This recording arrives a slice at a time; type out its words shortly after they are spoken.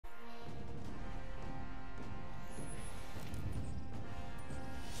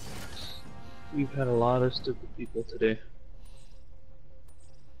We've had a lot of stupid people today.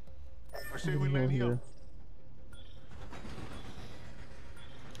 I say we land here.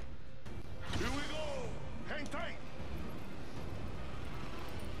 Here we go. Hang tight.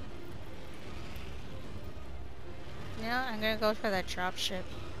 Yeah, I'm gonna go for that drop ship.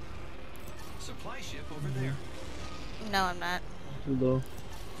 Supply ship over there. No, I'm not. Too low.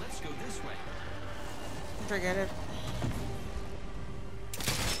 Let's go this way. Forget it.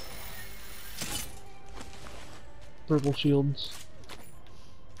 Purple shields.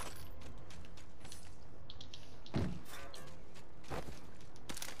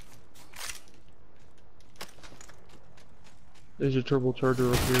 There's a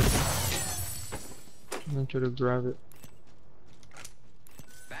turbocharger up here. I'm gonna try to grab it.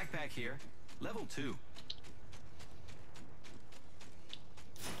 Backpack here. Level 2.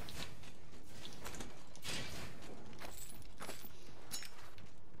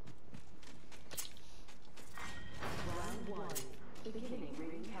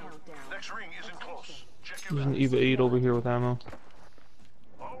 Next ring isn't close. Check your There's an back. EVA 8 over here with ammo.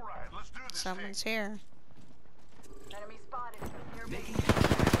 All right, let's do this Someone's thing. here. Enemy spotted. Near me. Making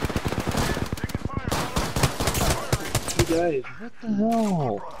Taking fire, brother. Hey guys, what the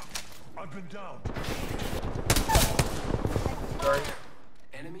hell? I've been down. Sorry.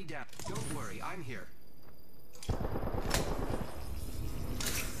 enemy down. Don't worry, I'm here.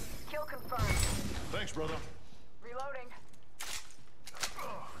 Kill confirmed. Thanks, brother. Reloading.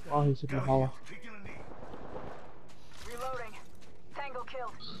 Oh, he's in the hollow. Taking a knee. Reloading. Tango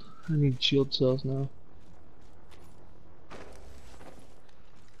killed. I need shield cells now.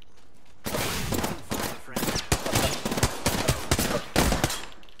 Friend.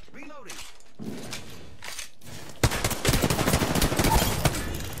 Reloading.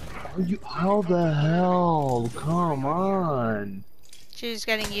 Are you? How the hell? Come on. She was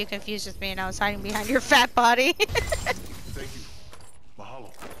getting you confused with me and I was hiding behind your fat body. Thank you.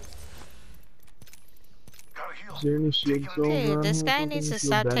 Mahalo. Gotta heal. Is there any shield cells Dude, around this here or guy something? needs to Shield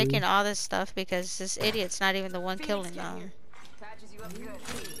stop batteries? taking all this stuff because this idiot's not even the one killing them. Patches you up good.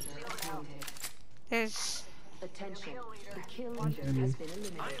 Feeling out. There's... Attention, the kill leader has been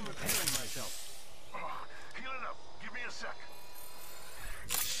eliminated. I am repairing myself. Healing up. Give me a sec.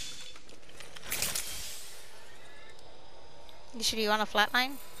 Should you want a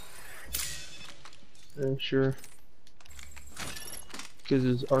flatline? Sure. Because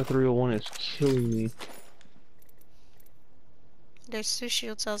his R301 is killing me. There's 2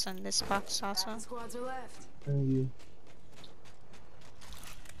 shield cells in this box also. Squads are left. Thank you.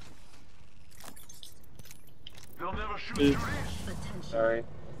 They'll never shoot Please. through this. Attention. Sorry.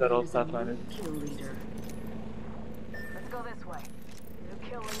 That all There's a Pathfinder. new kill leader. Let's go this way. New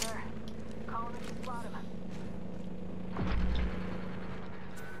kill leader. Calling it to spot him.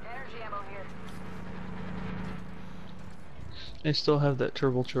 Energy ammo here. I still have that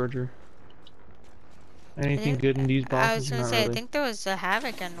turbocharger. Anything good in these boxes? I was gonna Not say, really. I think there was a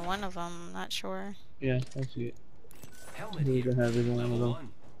Havoc in one of them, I'm not sure. Yeah, I see it. Helmet Maybe here. I have it in one of Level them. 1.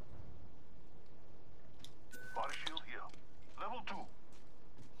 Body shield here. Level 2.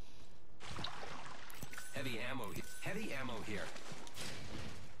 Heavy ammo. Heavy ammo here.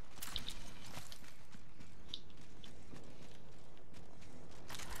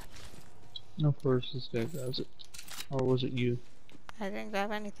 Of course, this guy grabs it. Or was it you? I didn't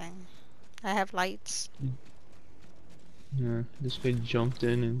grab anything. I have lights. Yeah, this guy jumped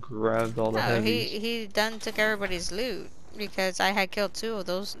in and grabbed all the No, heavies. he done took everybody's loot because I had killed 2 of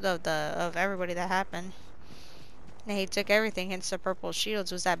those of everybody that happened. And he took everything. Hence the purple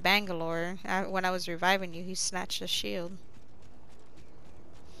shields was at Bangalore. When I was reviving you, he snatched the shield.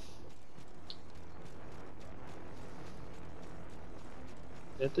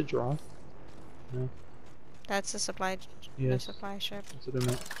 Is that the draw? No. That's the supply. The Yes. supply ship. That's what I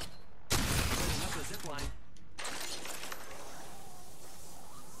meant. Putting up a zip line.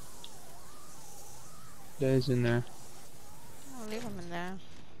 Guys in there. I'll leave him in there.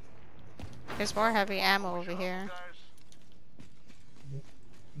 There's more heavy ammo over here. Guys.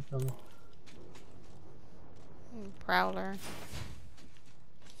 I'm coming. Prowler.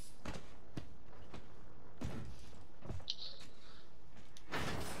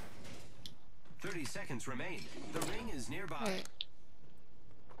 Seconds remain. The ring is nearby. Wait.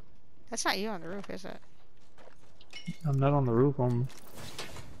 That's not you on the roof, is it? I'm not on the roof. I'm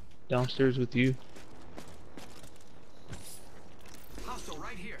downstairs with you. Hostile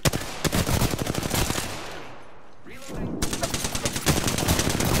right here. Reloading.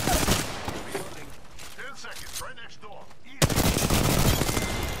 Reloading. 10 seconds, right next door. Easy.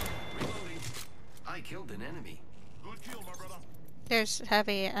 Reloading. I killed an enemy. Good kill, my brother. There's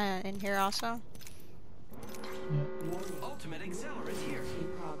heavy in here also. Warning. Ultimate accelerant here. In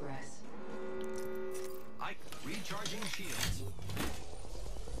progress. I recharging shields.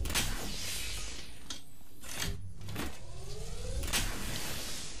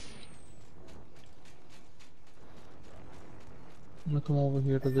 I'm gonna come over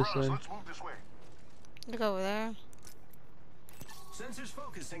here to this Brothers, side. let's move this way. Look over there. Sensors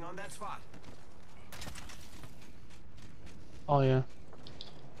focusing on that spot. Oh yeah.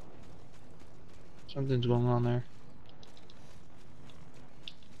 Something's going on there.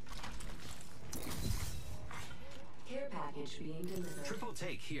 Care package being delivered. Triple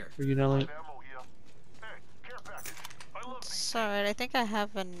take here. For you, Nelly. Ammo here. Hey, care package. I love these. It's alright, I think I have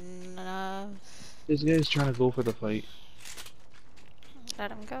enough. This guy's trying to go for the fight.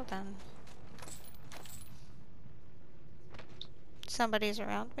 Let him go then. Somebody's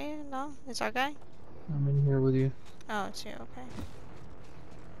around me? No? It's our guy? I'm in here with you. Oh, it's you, okay.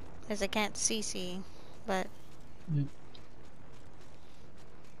 Because I can't see, but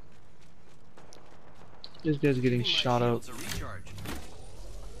This guy's getting Giving my shot out. shields a recharge.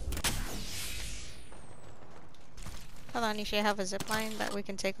 hold on, you should have a zip line that we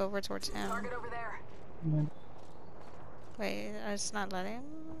can take over towards him. Target over there. Yeah. Wait, it's not letting.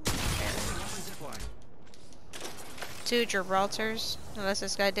 Open zip line. 2 Gibraltars, unless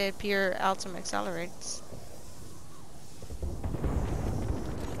this guy did pure ultimate accelerates.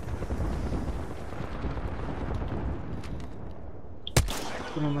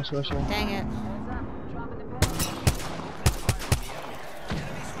 Put on my special. Dang it. Heads up. Dropping the pin.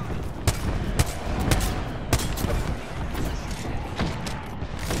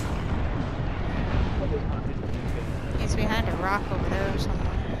 He's behind a rock over there or somewhere.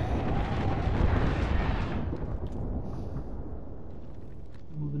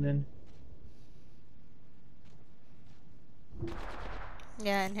 Moving in.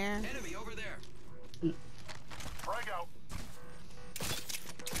 Yeah, in here. Enemy over there. Frag out.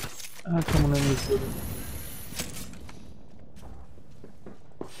 Coming in this building.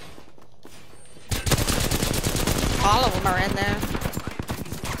 All of them are in there.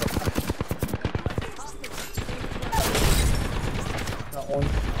 Not one.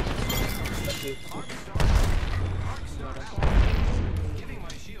 Okay. Giving my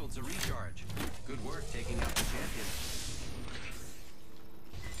shields a recharge. Good work taking out the champion.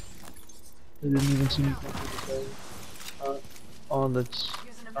 They didn't even see me come through the side. Oh, that's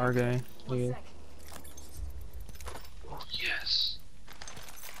Using a our med guy. kit. One Yeah. sec. Oh, yes.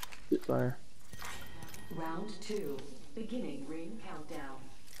 Spitfire. Round 2. Beginning ring countdown.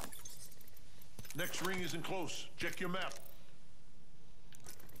 Next ring isn't close. Check your map.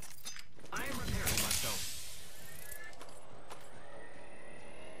 I am repairing myself.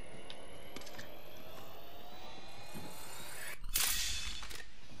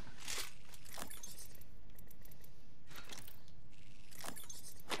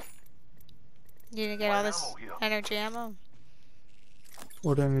 You didn't get all this Ammo here. energy ammo?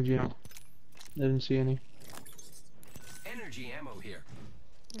 What energy? I didn't see any. Energy ammo here.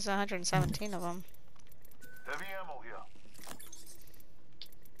 There's 117 of them. Heavy ammo here.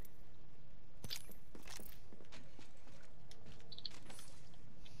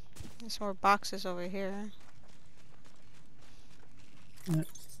 There's more boxes over here. Yeah.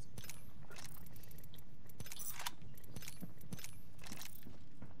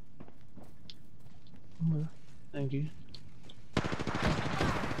 Oh, thank you.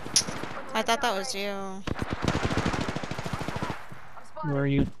 I thought that was you. I'm spotted. Where are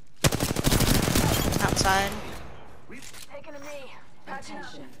you? Outside. Taking a knee. Patching up.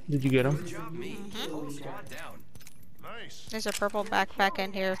 Attention. Did you get him? Good job, me. Whole squad down. Nice. There's a purple backpack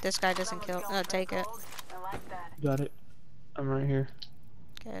in here if this guy doesn't kill take it. I like that. Got it. I'm right here.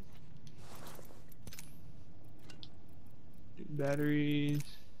 Good. Batteries.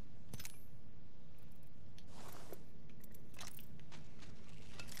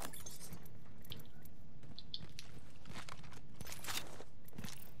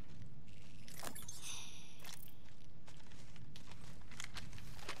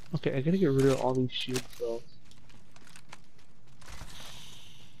 Okay, I gotta get rid of all these shield cells.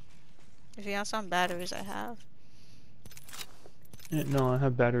 If you have some batteries, I have. No, I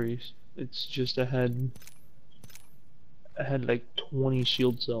have batteries. It's just I had like 20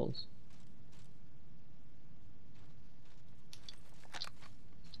 shield cells.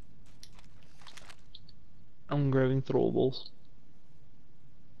 I'm grabbing throwables.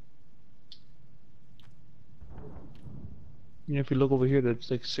 You know, if you look over here, that's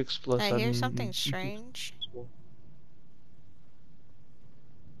like 6 plus. I hear I'm- something strange.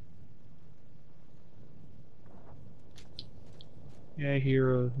 Yeah, I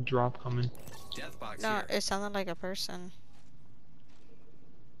hear a drop coming. Death box No, here. it sounded like a person.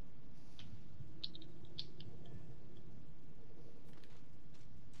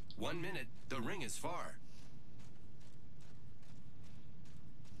 One minute. The ring is far.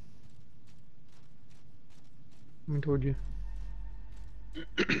 Coming toward you.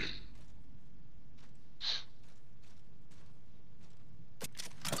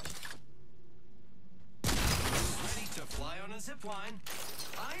 Ready to fly on a zip line?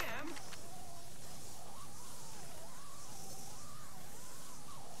 I am.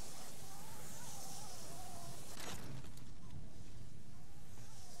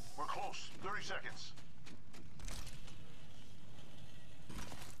 We're close. 30 seconds.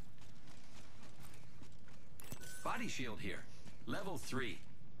 Body shield here. Level 3.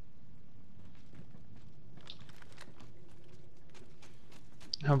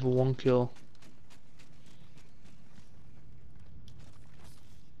 Have a 1 kill.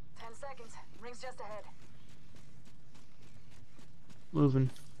 10 seconds. Ring's just ahead.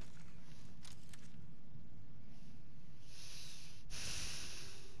 Moving.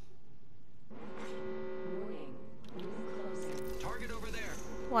 Warning. Ring closing. Target over there.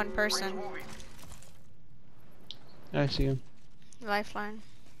 One Ring's person. moving. I see him. Lifeline.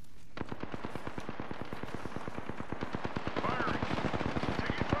 Firing.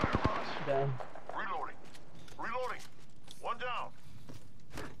 Taking fire, Ross. Down. Reloading. Reloading. One down.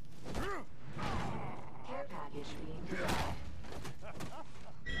 Care package being delivered.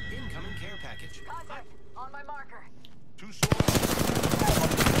 Incoming care package. Contact. On my marker. 2 souls.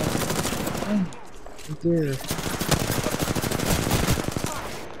 Right there.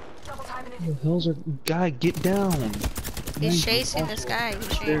 Double timing Where it. the hell's our guy? Get down. He's chasing this guy. He's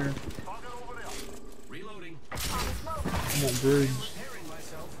There. chasing. Target over there. Reloading. On that bridge. Repairing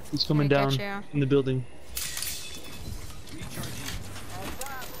myself. He's coming I down got you. in the building. Recharging. Heads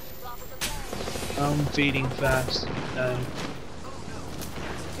up. Drop with the bang. I'm fading fast. Dying.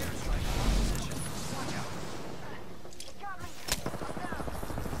 Got me. I'm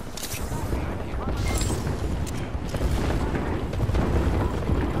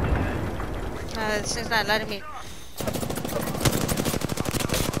down. This is not letting me.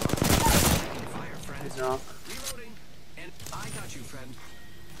 Fire, friends. No, Reloading. And I got you, friend.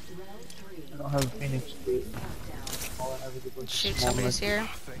 Round 3. I don't have a Phoenix. Dude. Countdown. All I have is a bunch Shoot, of small somebody's here.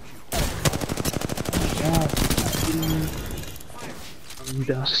 Thank you. Yeah. I'm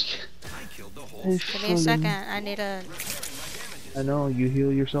down. I killed the whole Hey, Give me a second. I need a. repairing my damages. I know, you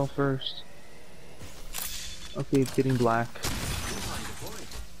heal yourself first. Okay, it's getting black. Incline deployed.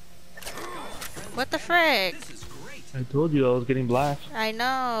 What the frick? This is great. I told you I was getting black. I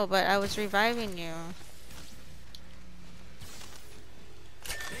know, but I was reviving you.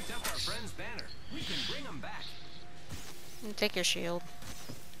 Picked up our friend's banner. We can bring him back. Take your shield.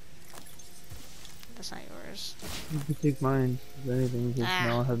 That's not yours. You can take mine, if anything, because Ah.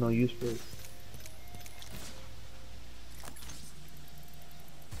 now I have no use for it.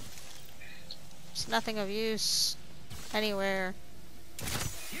 It's nothing of use. Anywhere.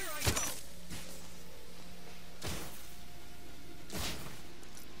 Here I go.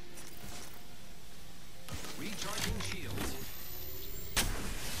 Recharging shields.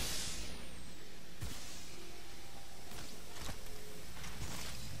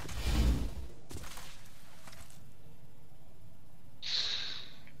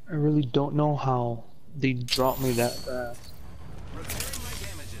 I really don't know how they dropped me that fast. Repairing my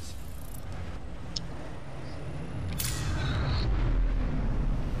damages.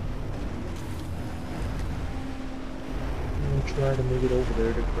 I'm gonna try to make it over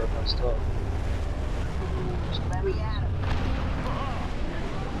there to grab my stuff. Let me at him.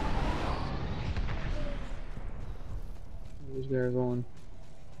 Where's the guy going?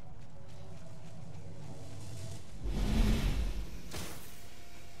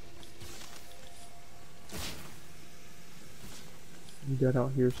 You got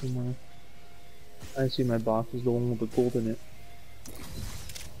out here somewhere. I see my box is the one with the gold in it.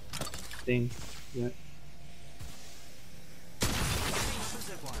 Thing. Yeah.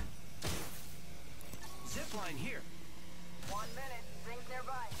 Zipline. Zipline here. 1 minute. Rings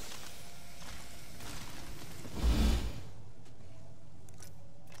nearby.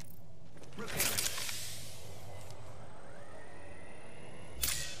 Repairing.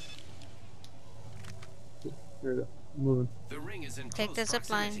 There we go. I'm moving. The ring is in Take close the zip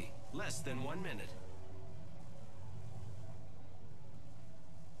line. proximity. Less than 1 minute.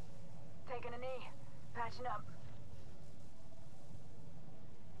 Taking a knee. Patching up.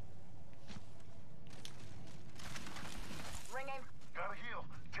 Ring aim. Gotta heal.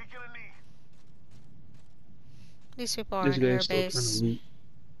 Taking a knee. These people are This in guy your is still trying to base. loot.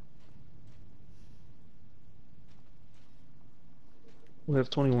 We have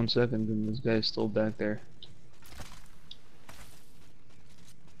 21 seconds and this guy's still back there.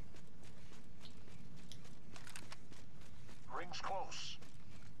 Ring's close.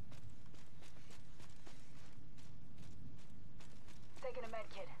 Taking a med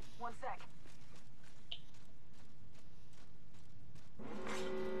kit. 1 sec.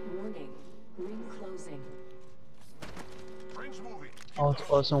 Warning. Ring closing. Ring's moving. Oh,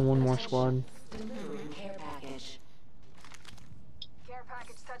 it's us on one more squad. Delivering care package. Care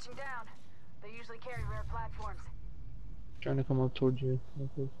package touching down. They usually carry rare platforms. Trying to come up towards you.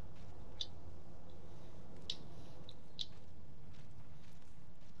 Okay.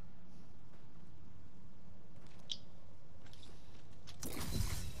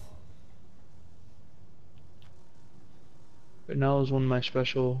 But now is when my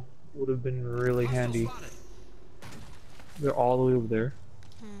special would have been really Hostile handy. spotted. They're all the way over there.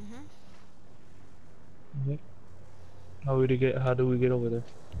 Mm-hmm. Okay. How do we get over there?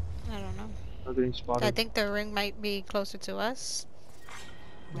 I don't know. Not getting spotted. I think the ring might be closer to us.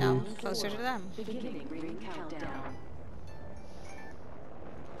 No, Round closer to 4. them. Beginning ring countdown.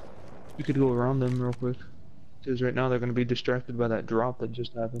 We could go around them real quick. Because right now they're going to be distracted by that drop that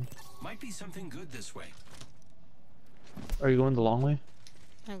just happened. Might be something good this way. Are you going the long way?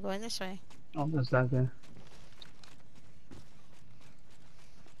 I'm going this way. Oh, that's that guy.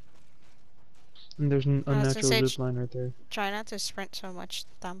 And there's an I was gonna unnatural say, zip line right there. Try not to sprint so much,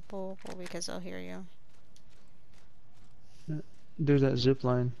 tampoco, because they'll hear you. There's that zip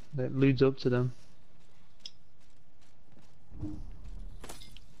line that leads up to them.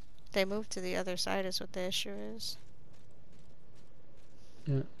 They moved to the other side is what the issue is.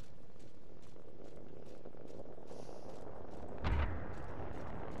 Yeah.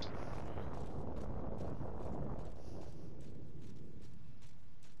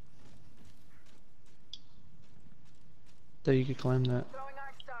 That you could climb that. Throwing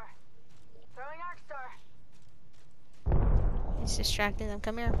Arc Star. Throwing Arc Star. He's distracting them.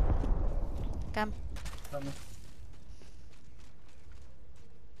 Come here. Come.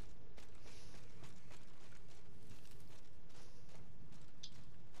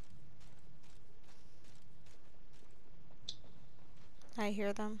 I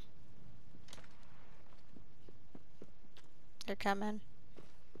hear them. They're coming.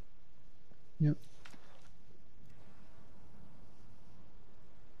 Yep.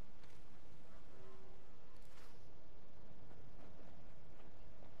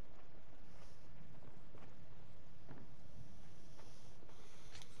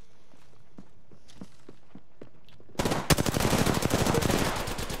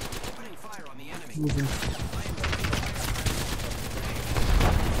 Opening fire on the enemy. Moving. I am opening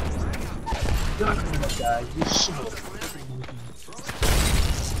God, I'm gonna die. You son of a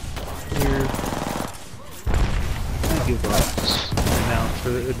Here. I give up now for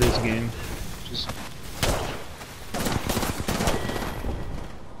this game. Just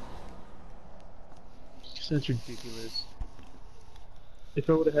that's ridiculous. If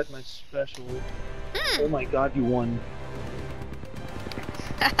I would have had my special, oh my God, you won.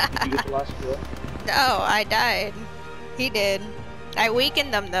 Did you get the last kill? No, I died. He did. I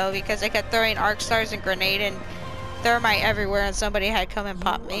weakened them though because I kept throwing arc stars and grenade and thermite everywhere, and somebody had come and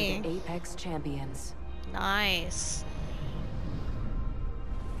popped You are me. the Apex champions. Nice.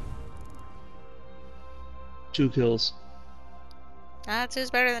 2 kills.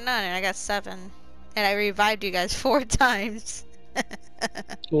 Two's better than none, and I got 7. And I revived you guys 4 times.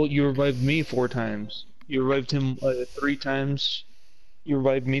 Well, you revived me 4 times. You revived him 3 times. You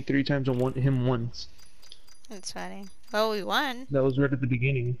revived me 3 times and him once. That's funny. Well, we won. That was right at the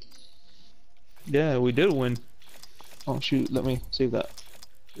beginning. Yeah, we did win. Oh shoot, let me save that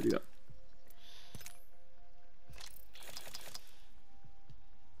video.